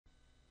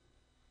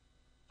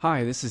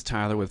Hi, this is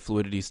Tyler with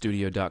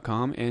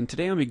FluidityStudio.com, and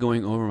today I'll be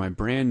going over my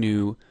brand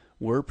new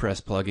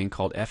WordPress plugin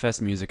called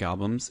FS Music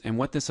Albums. And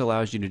what this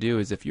allows you to do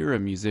is if you're a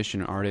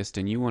musician or artist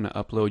and you want to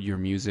upload your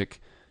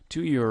music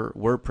to your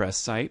WordPress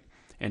site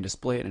and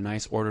display it in a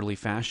nice orderly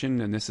fashion,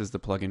 then this is the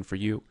plugin for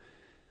you.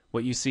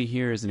 What you see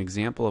here is an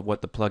example of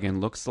what the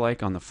plugin looks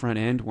like on the front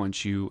end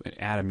once you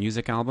add a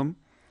music album.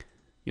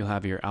 You'll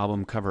have your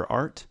album cover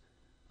art,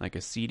 like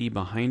a CD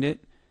behind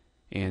it,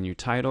 and your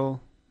title,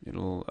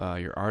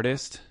 your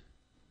artist,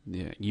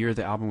 the year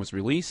the album was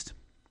released,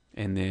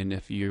 and then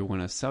if you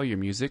want to sell your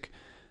music,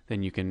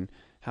 then you can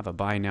have a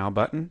buy now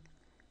button,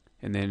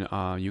 and then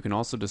you can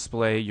also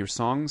display your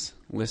songs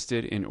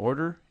listed in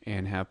order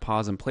and have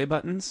pause and play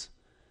buttons.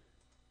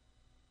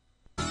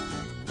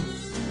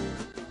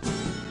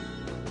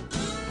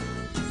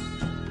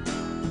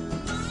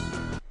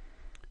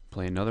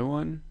 Play another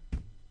one.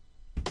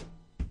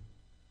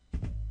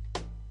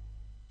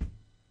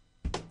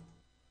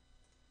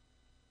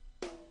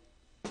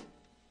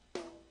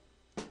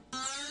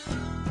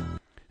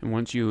 And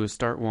once you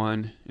start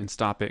one and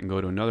stop it and go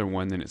to another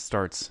one, then it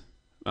starts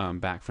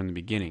back from the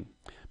beginning.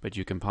 But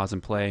you can pause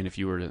and play, and if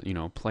you were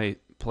to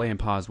play and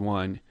pause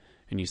one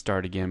and you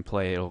start again,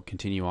 play, it'll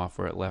continue off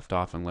where it left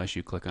off unless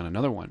you click on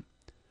another one.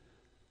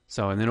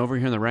 So, and then over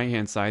here on the right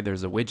hand side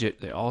there's a widget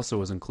that also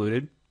was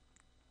included,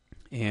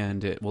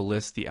 and it will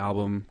list the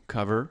album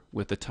cover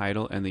with the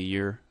title and the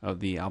year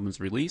of the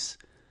album's release,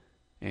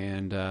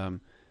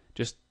 and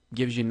just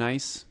gives you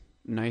nice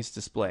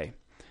display.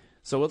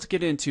 So let's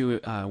get into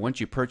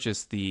once you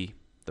purchase the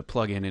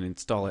plugin and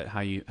install it, how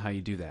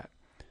you do that.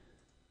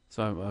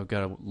 So I've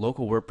got a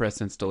local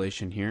WordPress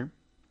installation here,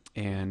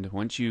 and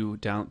once you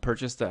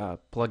purchase the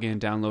plugin,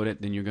 download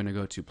it, then you're going to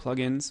go to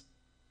Plugins,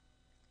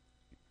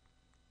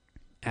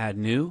 Add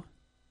New,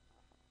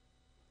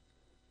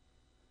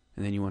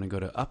 and then you want to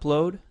go to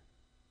Upload,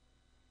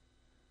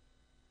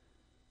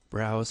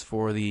 browse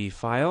for the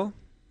file,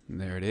 and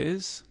there it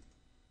is,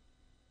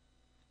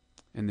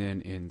 and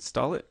then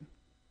install it.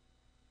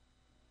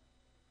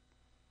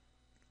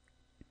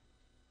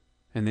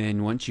 And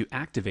then once you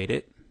activate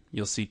it,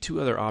 you'll see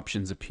two other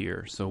options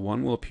appear. So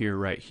one will appear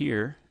right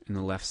here in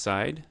the left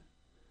side. It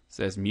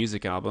says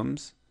Music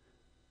Albums.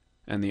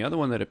 And the other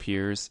one that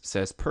appears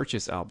says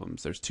Purchase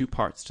Albums. There's two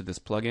parts to this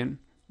plugin.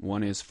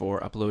 One is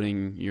for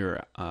uploading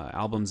your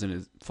albums in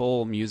a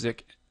full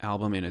music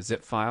album in a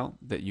zip file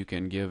that you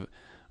can give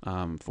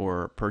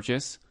for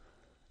purchase.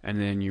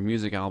 And then your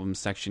music albums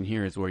section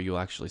here is where you'll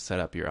actually set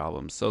up your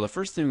albums. So the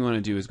first thing we want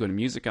to do is go to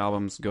Music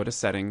Albums, go to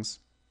Settings,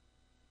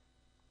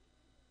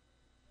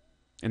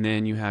 and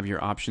then you have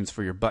your options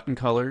for your button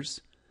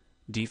colors.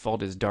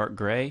 Default is dark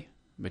gray,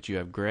 but you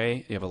have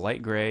gray, you have a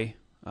light gray,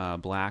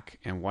 black,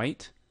 and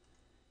white.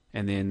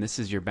 And then this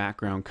is your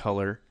background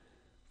color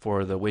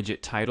for the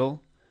widget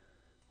title,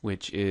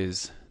 which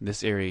is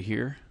this area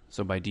here.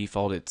 So by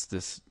default it's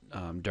this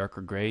darker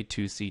gray,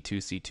 2C,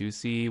 2C,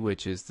 2C,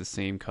 which is the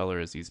same color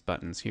as these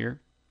buttons here.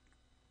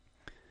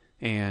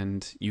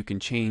 And you can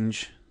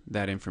change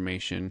that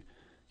information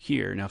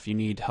here. Now if you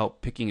need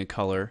help picking a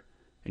color,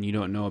 and you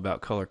don't know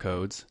about color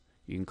codes,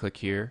 you can click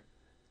here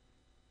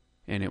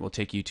and it will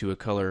take you to a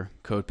color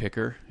code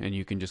picker, and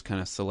you can just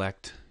kind of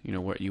select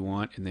what you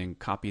want and then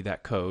copy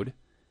that code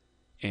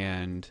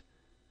and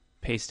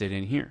paste it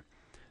in here.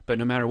 But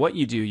no matter what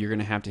you do, you're going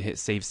to have to hit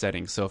save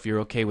settings. So if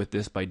you're okay with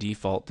this by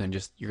default, then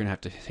you're going to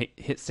have to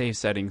hit save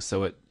settings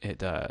so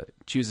it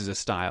chooses a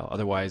style.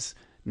 Otherwise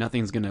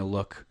nothing's going to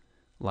look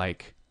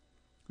like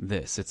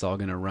this. It's all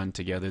going to run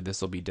together.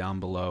 This will be down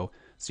below,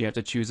 so you have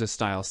to choose a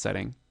style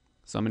setting.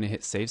 So I'm going to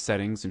hit Save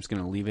Settings. I'm just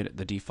going to leave it at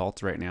the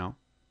default right now.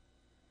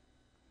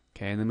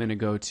 Okay, and then I'm going to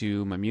go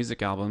to my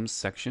Music Albums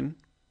section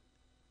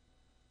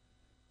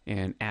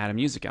and add a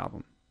music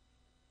album.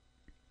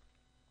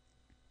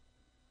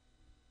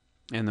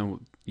 And then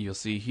you'll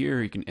see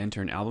here you can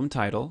enter an album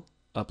title,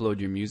 upload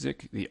your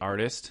music, the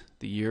artist,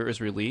 the year is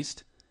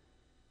released,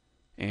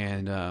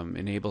 and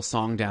enable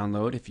song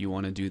download if you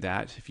want to do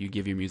that, if you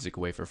give your music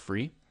away for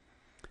free.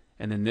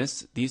 And then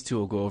these two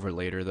will go over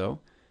later though.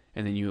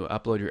 And then you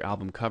upload your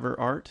album cover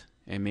art,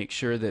 and make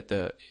sure that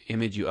the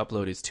image you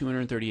upload is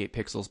 238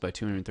 pixels by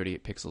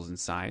 238 pixels in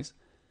size.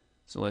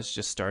 So let's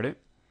just start it.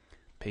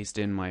 Paste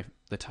in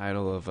the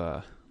title of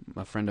a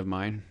friend of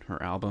mine, her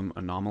album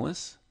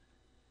Anomalous.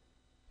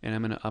 And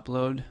I'm going to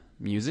upload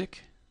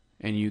music,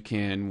 and you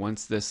can,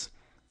 once this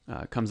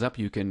comes up,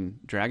 you can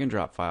drag and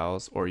drop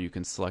files, or you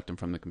can select them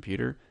from the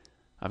computer.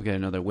 I've got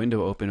another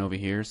window open over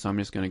here, so I'm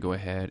just going to go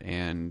ahead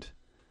and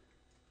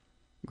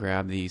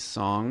grab these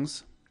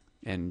songs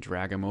and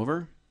drag them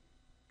over,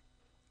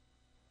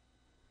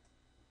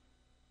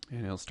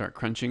 and it'll start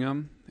crunching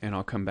them, and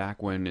I'll come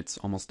back when it's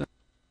almost done.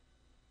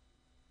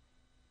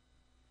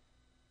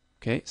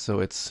 Okay,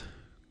 so it's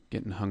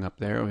getting hung up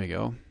there. There we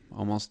go,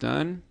 almost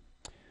done.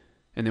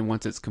 And then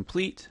once it's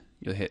complete,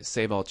 you'll hit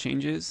Save All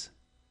Changes,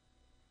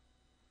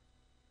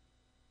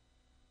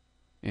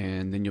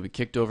 and then you'll be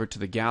kicked over to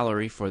the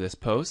gallery for this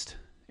post.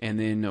 And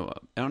then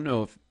I don't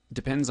know, if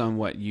depends on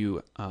what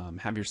you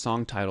have your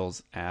song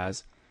titles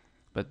as.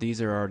 but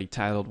these are already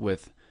titled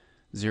with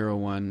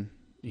 01,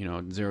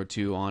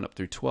 02 on up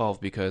through 12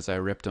 because I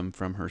ripped them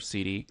from her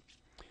CD.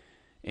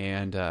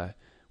 And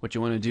what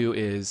you want to do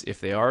is,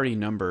 if they are already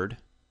numbered,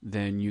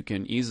 then you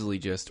can easily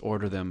just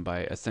order them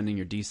by ascending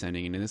or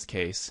descending. And in this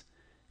case,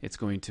 it's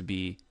going to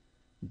be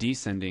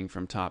descending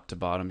from top to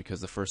bottom because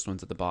the first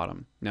one's at the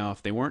bottom. Now,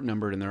 if they weren't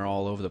numbered and they're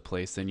all over the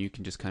place, then you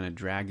can just kind of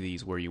drag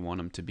these where you want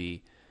them to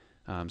be,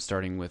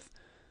 starting with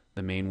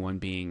the main one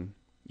being,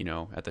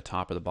 at the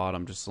top or the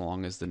bottom, just as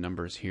long as the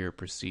numbers here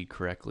proceed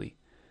correctly.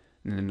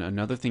 And then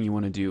another thing you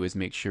want to do is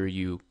make sure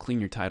you clean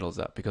your titles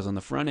up, because on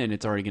the front end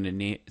it's already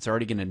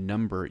going to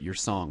number your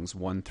songs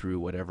 1 through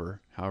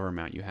however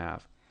amount you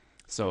have.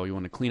 So you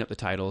want to clean up the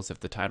titles. If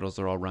the titles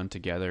are all run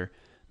together,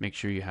 make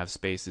sure you have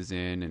spaces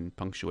in and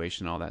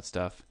punctuation, all that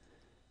stuff.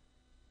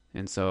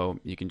 And so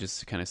you can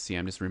just kind of see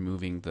I'm just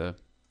removing the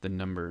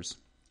numbers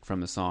from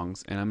the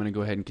songs, and I'm going to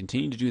go ahead and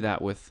continue to do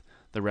that with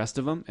the rest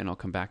of them, and I'll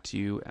come back to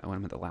you when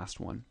I'm at the last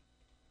one.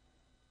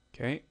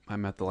 Okay,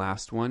 I'm at the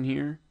last one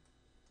here.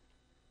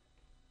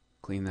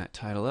 Clean that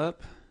title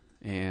up,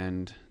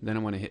 and then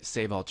I'm going to hit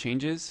Save All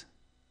Changes,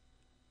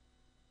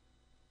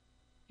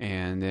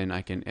 and then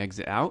I can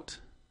exit out,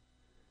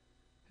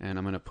 and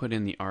I'm going to put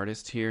in the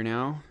artist here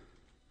now,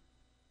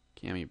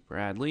 Cami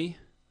Bradley,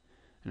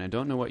 and I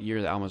don't know what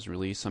year the album was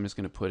released, so I'm just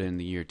going to put in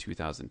the year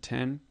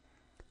 2010,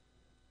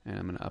 and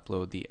I'm going to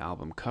upload the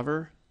album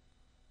cover,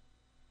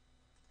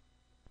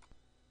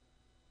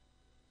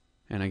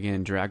 and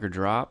again drag and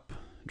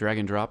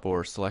drop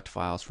or select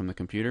files from the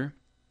computer.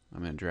 I'm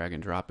going to drag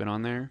and drop it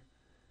on there.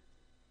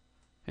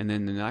 And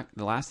then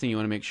the last thing you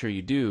want to make sure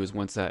you do is,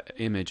 once that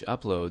image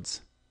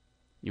uploads,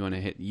 you want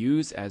to hit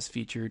Use as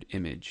Featured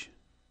Image.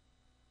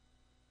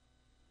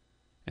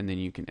 And then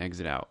you can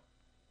exit out.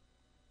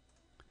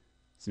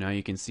 So now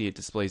you can see it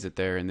displays it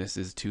there, and this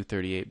is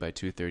 238 by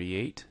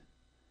 238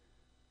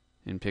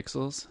 in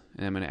pixels.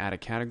 And I'm going to add a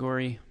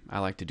category. I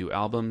like to do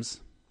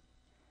albums.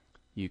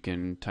 You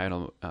can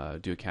do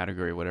a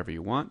category whatever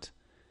you want.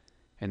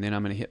 And then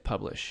I'm going to hit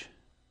Publish.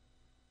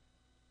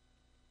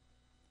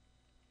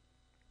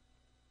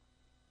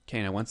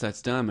 Okay, now once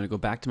that's done, I'm going to go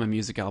back to my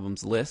music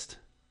albums list,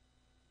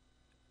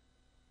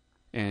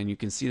 and you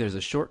can see there's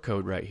a short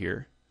code right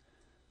here.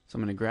 So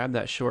I'm going to grab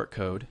that short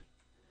code,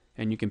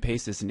 and you can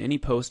paste this in any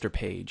post or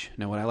page.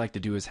 Now what I like to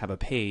do is have a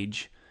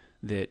page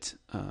that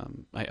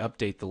I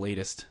update the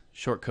latest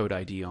short code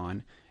ID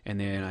on, and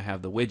then I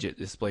have the widget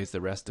displays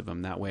the rest of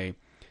them. That way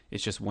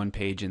it's just one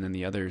page, and then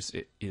the others,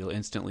 it'll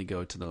instantly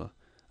go to the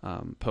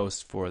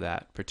post for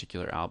that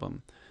particular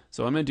album.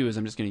 So what I'm going to do is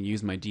I'm just going to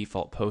use my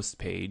default post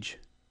page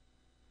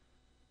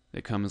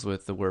that comes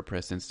with the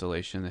WordPress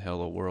installation, the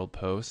Hello World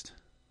post.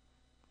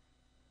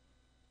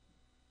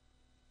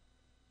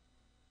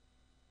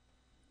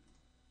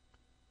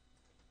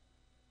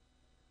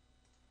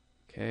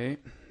 Okay,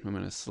 I'm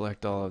going to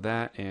select all of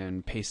that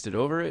and paste it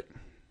over it,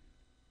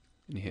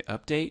 and hit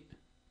Update.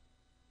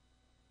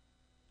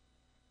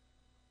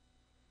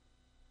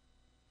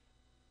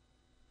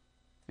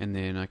 And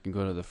then I can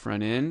go to the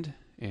front end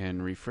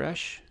and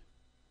refresh,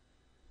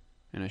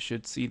 and I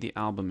should see the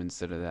album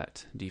instead of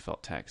that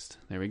default text.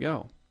 There we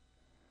go.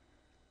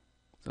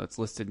 So it's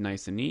listed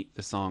nice and neat.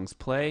 The songs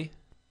play.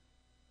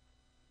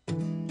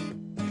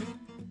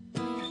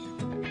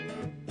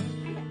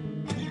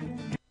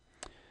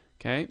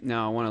 Okay,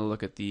 now I want to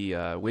look at the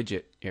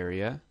widget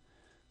area.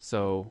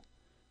 So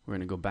we're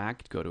going to go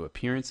back, go to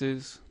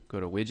Appearances, go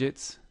to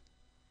Widgets.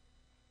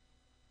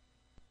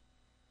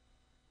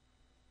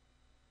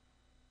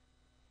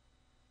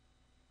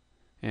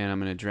 And I'm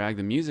going to drag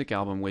the music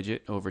album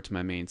widget over to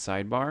my main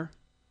sidebar.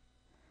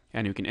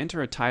 And you can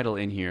enter a title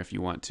in here if you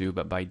want to,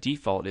 but by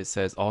default it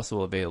says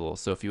also available.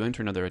 So if you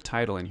enter another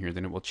title in here,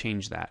 then it will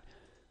change that.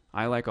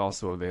 I like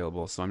also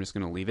available, so I'm just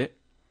going to leave it.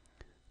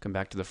 Come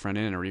back to the front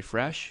end and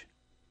refresh.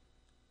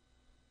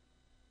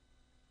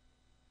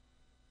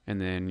 And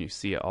then you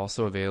see it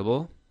also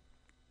available.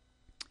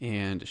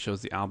 And it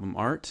shows the album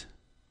art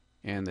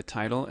and the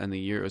title and the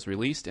year it was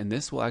released. And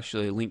this will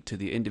actually link to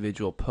the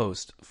individual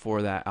post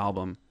for that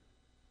album,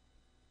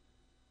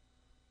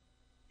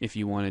 if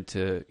you wanted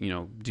to,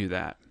 do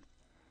that.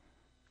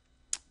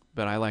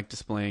 But I like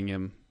displaying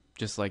them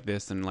just like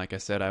this, and like I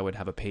said, I would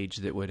have a page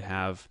that would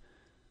have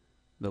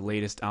the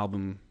latest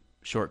album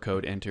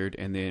shortcode entered,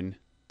 and then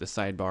the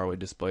sidebar would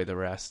display the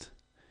rest,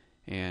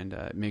 and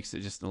it makes it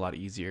just a lot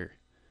easier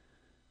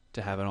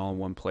to have it all in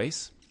one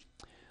place.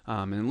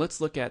 And let's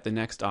look at the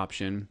next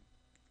option.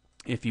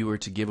 If you were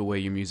to give away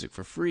your music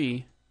for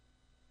free,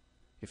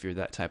 if you're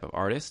that type of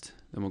artist,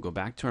 then we'll go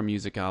back to our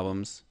music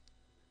albums,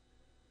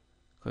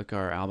 click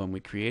our album we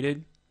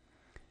created,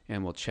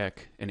 and we'll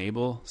check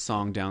Enable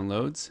Song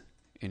Downloads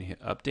and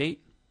hit Update.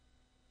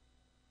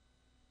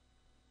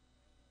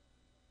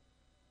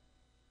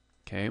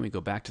 Okay, we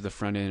go back to the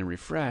front end and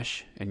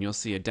refresh, and you'll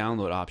see a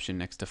download option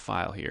next to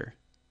File here.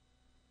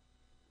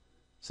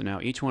 So now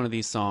each one of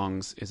these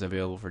songs is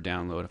available for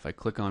download. If I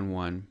click on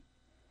one,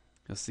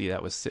 you'll see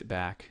that was Sit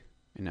Back,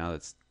 and now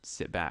let's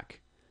Sit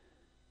Back.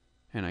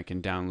 And I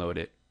can download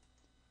it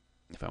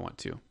if I want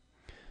to.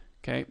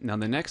 Okay, now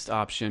the next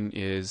option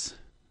is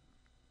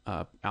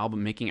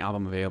making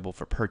album available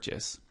for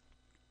purchase.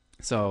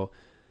 So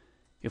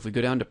if we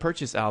go down to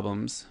purchase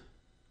albums,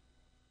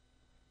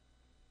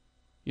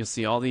 you'll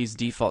see all these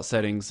default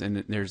settings,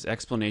 and there's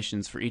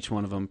explanations for each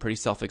one of them, pretty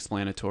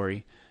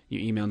self-explanatory.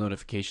 Your email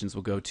notifications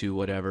will go to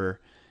whatever,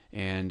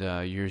 and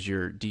here's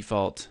your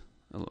default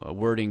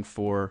wording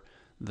for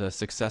the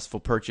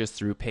successful purchase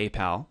through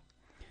PayPal,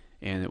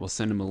 and it will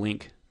send them a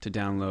link to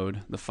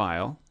download the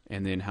file,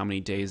 and then how many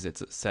days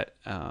it's set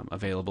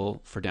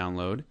available for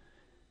download.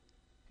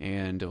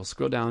 And it will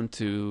scroll down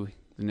to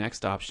the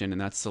next option,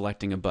 and that's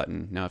selecting a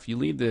button. Now if you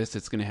leave this,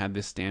 it's going to have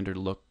this standard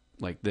look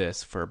like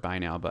this for a Buy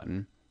Now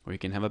button, or you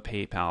can have a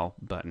PayPal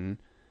button,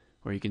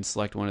 or you can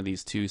select one of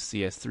these two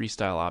CS3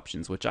 style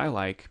options, which I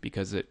like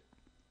because it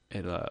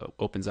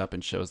opens up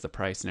and shows the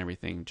price and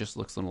everything. Just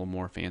looks a little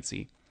more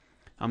fancy.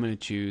 I'm going to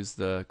choose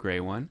the gray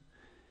one.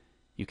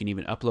 You can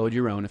even upload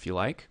your own if you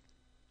like.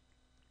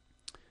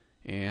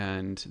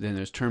 And then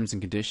there's terms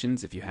and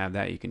conditions. If you have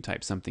that, you can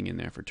type something in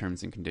there for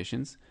terms and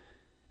conditions.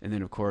 And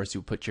then of course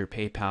you'll put your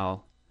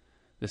PayPal.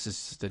 This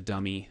is just a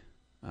dummy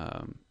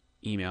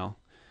email,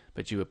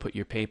 but you would put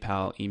your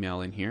PayPal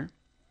email in here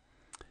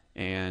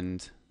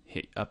and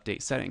hit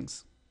update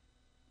settings.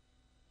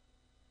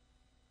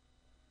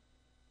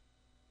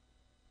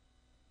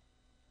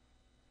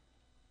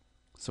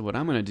 So what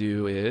I'm going to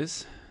do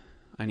is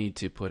I need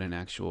to put an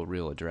actual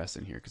real address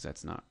in here because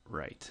that's not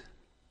right.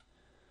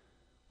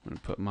 I'm going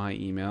to put my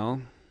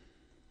email.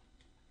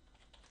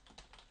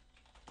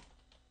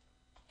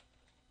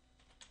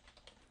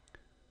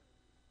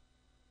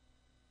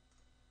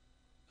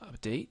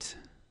 Update.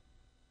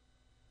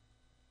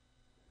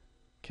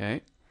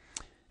 Okay.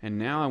 And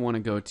now I want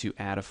to go to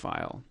add a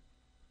file.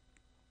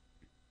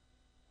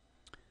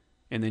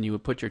 And then you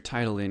would put your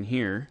title in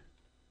here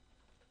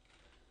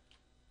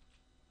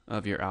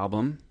of your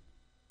album.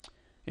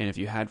 And if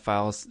you had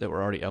files that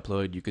were already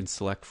uploaded, you can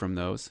select from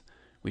those.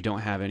 We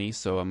don't have any,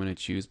 so I'm going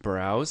to choose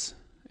Browse,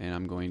 and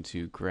I'm going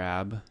to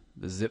grab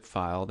the zip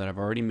file that I've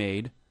already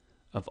made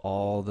of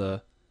all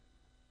the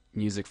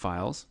music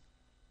files.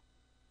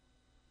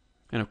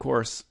 And of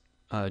course,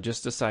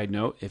 just a side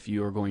note, if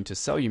you are going to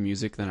sell your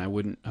music, then I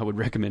would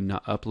recommend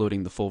not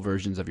uploading the full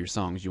versions of your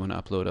songs. You want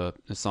to upload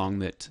a song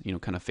that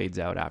kind of fades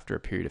out after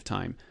a period of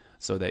time,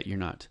 so that you're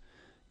not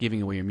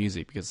giving away your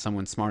music, because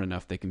someone's smart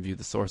enough, they can view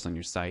the source on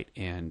your site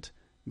and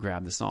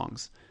grab the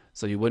songs.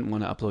 So you wouldn't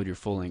want to upload your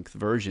full-length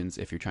versions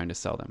if you're trying to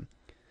sell them.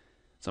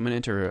 So I'm going to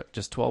enter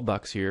just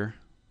 $12 here,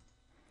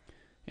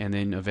 and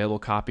then available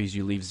copies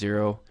you leave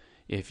 0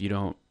 if you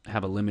don't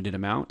have a limited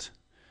amount.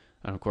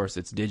 And of course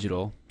it's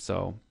digital,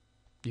 so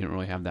you don't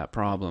really have that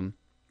problem.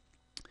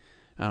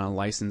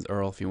 License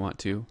URL if you want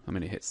to. I'm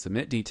going to hit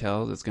submit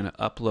details. It's going to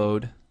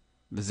upload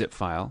the zip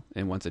file,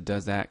 and once it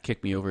does that,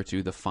 kick me over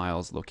to the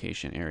files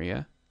location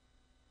area.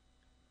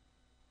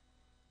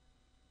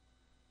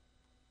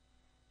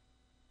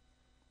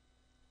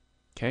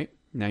 Okay,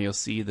 now you'll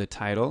see the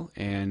title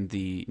and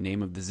the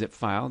name of the zip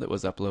file that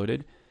was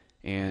uploaded,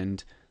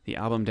 and the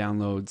album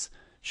downloads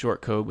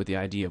short code with the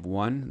ID of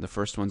 1. The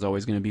first one's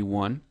always going to be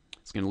 1.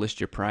 It's going to list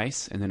your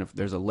price, and then if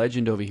there's a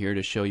legend over here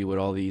to show you what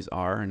all these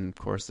are, and of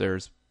course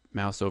there's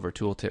mouse over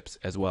tooltips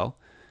as well.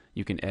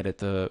 You can edit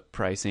the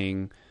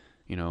pricing,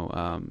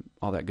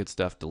 all that good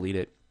stuff, delete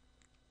it.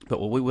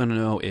 But what we want to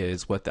know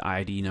is what the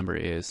ID number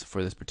is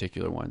for this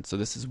particular one. So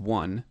this is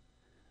 1.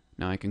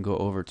 Now I can go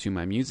over to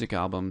my music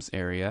albums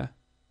area,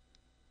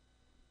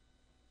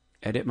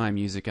 edit my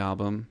music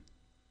album,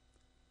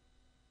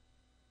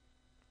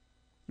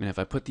 and if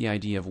I put the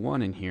ID of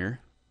 1 in here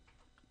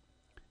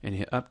and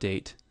hit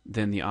update,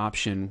 then the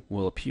option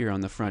will appear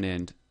on the front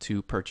end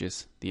to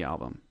purchase the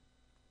album.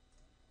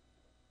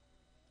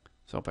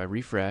 So if I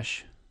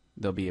refresh,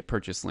 there'll be a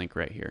purchase link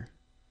right here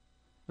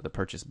with a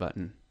purchase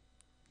button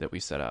that we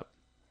set up.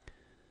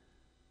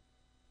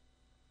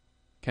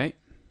 Okay,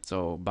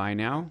 so buy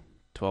now,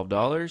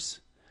 $12,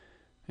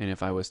 and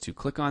if I was to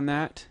click on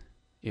that,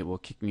 it will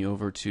kick me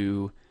over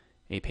to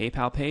a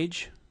PayPal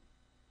page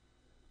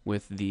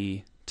with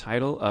the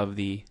title of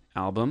the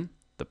album,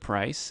 the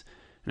price,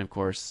 and of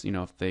course,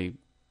 if they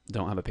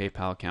don't have a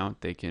PayPal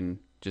account, they can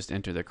just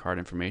enter their card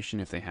information.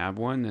 If they have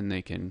one, then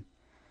they can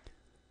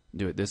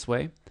do it this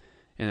way.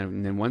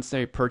 And then once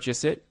they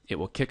purchase it, it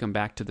will kick them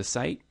back to the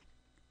site,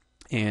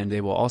 and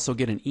they will also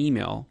get an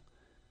email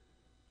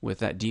with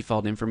that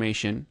default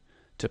information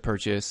to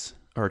purchase,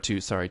 or to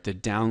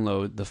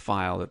download the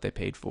file that they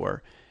paid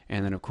for.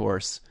 And then of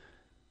course,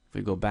 if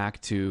we go back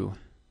to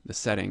the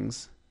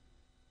settings,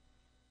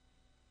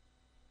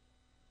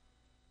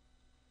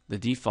 the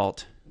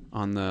default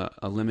on the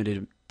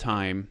limited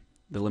time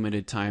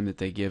that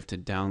they give to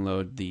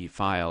download the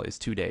file is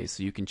 2 days.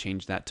 So you can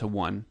change that to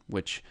 1,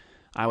 which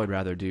I would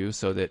rather do,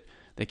 so that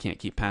they can't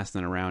keep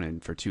passing it around,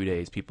 and for 2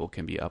 days people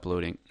can be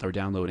uploading or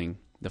downloading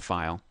the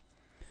file.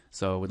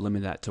 So I would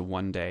limit that to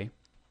 1 day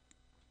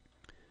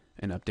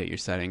and update your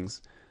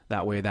settings.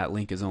 That way that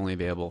link is only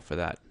available for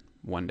that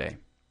 1 day.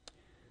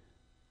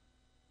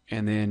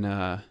 And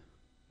then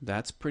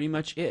that's pretty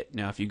much it.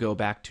 Now, if you go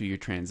back to your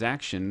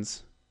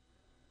transactions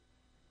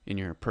in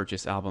your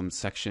purchase albums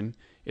section,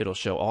 it'll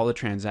show all the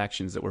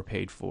transactions that were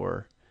paid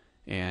for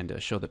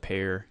and show the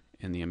payer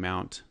and the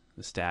amount,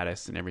 the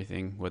status, and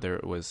everything, whether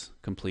it was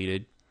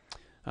completed.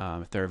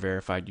 If they're a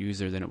verified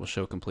user, then it will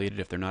show completed.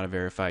 If they're not a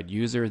verified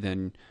user,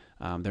 then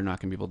they're not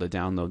going to be able to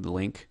download the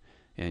link,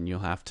 and you'll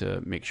have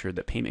to make sure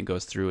that payment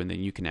goes through, and then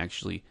you can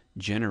actually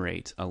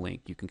generate a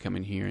link. You can come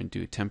in here and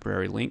do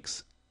temporary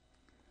links,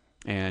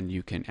 and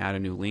you can add a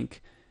new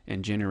link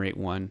and generate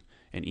one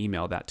and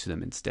email that to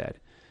them instead.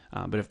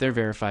 But if they're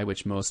verified,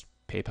 which most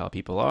PayPal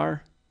people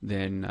are,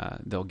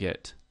 then they'll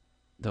get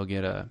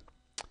a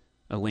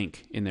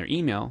link in their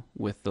email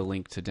with the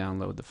link to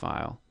download the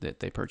file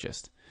that they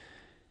purchased.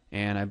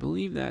 And I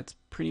believe that's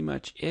pretty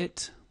much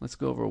it. Let's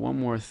go over one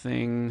more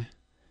thing.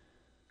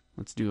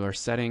 Let's do our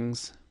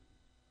settings.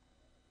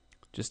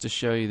 Just to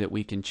show you that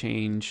we can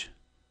change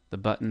the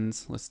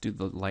buttons. Let's do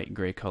the light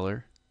gray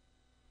color.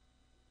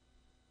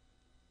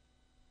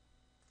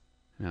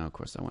 Now, of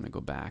course, I want to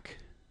go back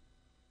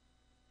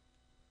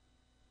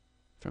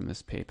from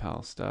this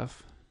PayPal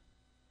stuff.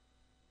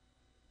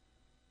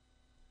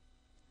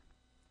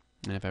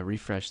 And if I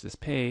refresh this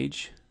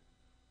page,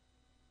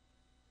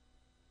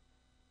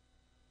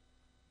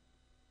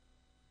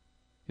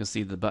 you'll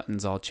see the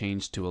buttons all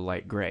changed to a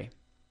light gray.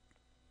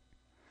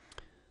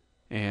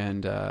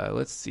 And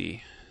let's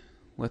see.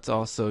 Let's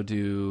also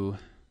do,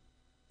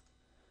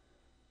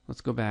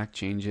 let's go back,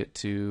 change it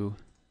to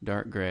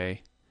dark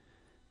gray.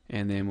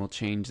 And then we'll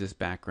change this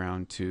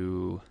background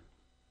to,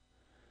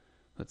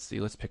 let's see,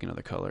 let's pick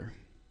another color.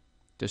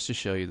 Just to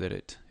show you that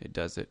it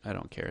does it. I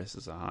don't care. This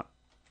is a hot,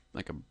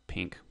 like a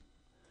pink.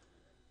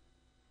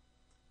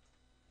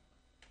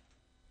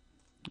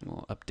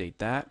 We'll update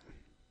that.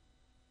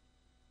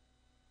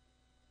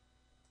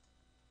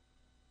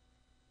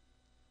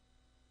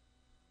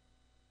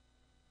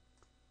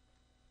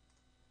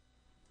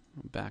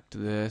 Back to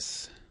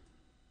this,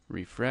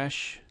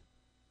 refresh,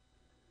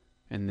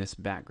 and this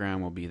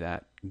background will be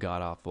that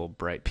god-awful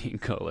bright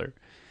pink color,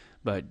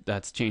 but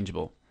that's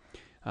changeable.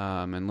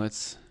 And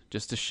let's,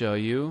 just to show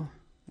you,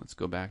 let's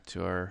go back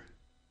to our,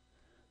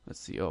 let's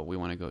see, oh, we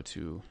want to go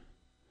to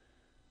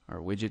our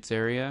widgets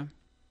area.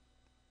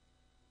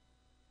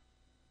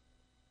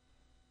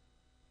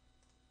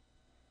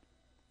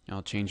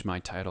 I'll change my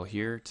title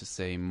here to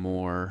say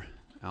more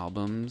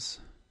albums.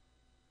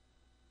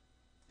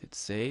 Hit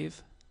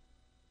save.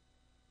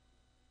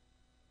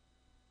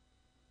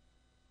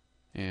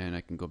 And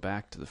I can go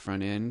back to the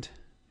front end,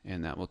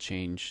 and that will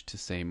change to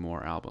say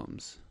more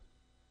albums.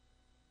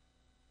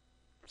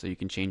 So you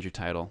can change your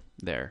title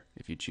there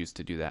if you choose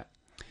to do that.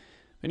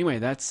 Anyway,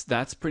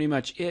 that's pretty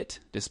much it.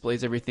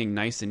 Displays everything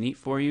nice and neat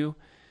for you.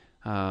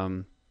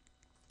 One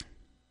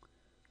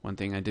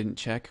thing I didn't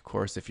check, of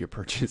course, if you're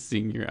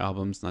purchasing your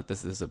albums, not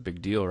this is a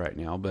big deal right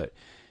now, but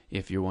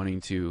if you're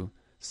wanting to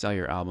sell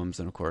your albums,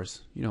 then of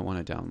course you don't want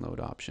a download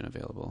option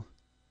available.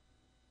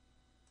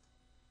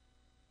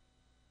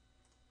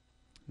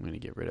 I'm going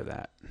to get rid of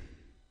that.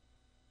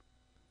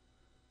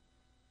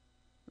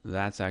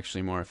 That's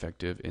actually more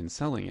effective in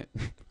selling it.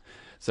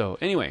 So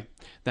anyway,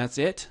 that's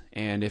it.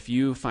 And if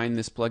you find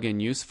this plugin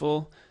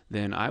useful,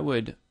 then I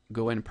would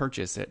go and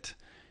purchase it.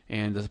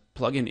 And the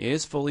plugin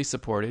is fully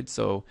supported,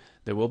 so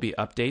there will be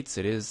updates.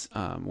 It is,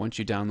 once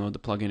you download the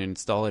plugin and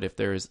install it, if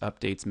there is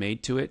updates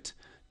made to it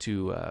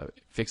to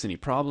fix any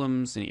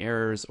problems, any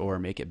errors, or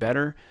make it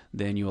better,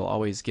 then you will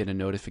always get a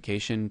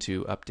notification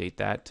to update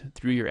that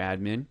through your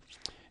admin.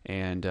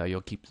 And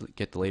you'll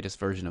get the latest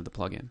version of the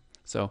plugin.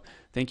 So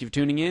thank you for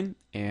tuning in,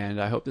 and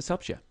I hope this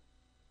helps you.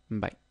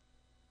 Bye.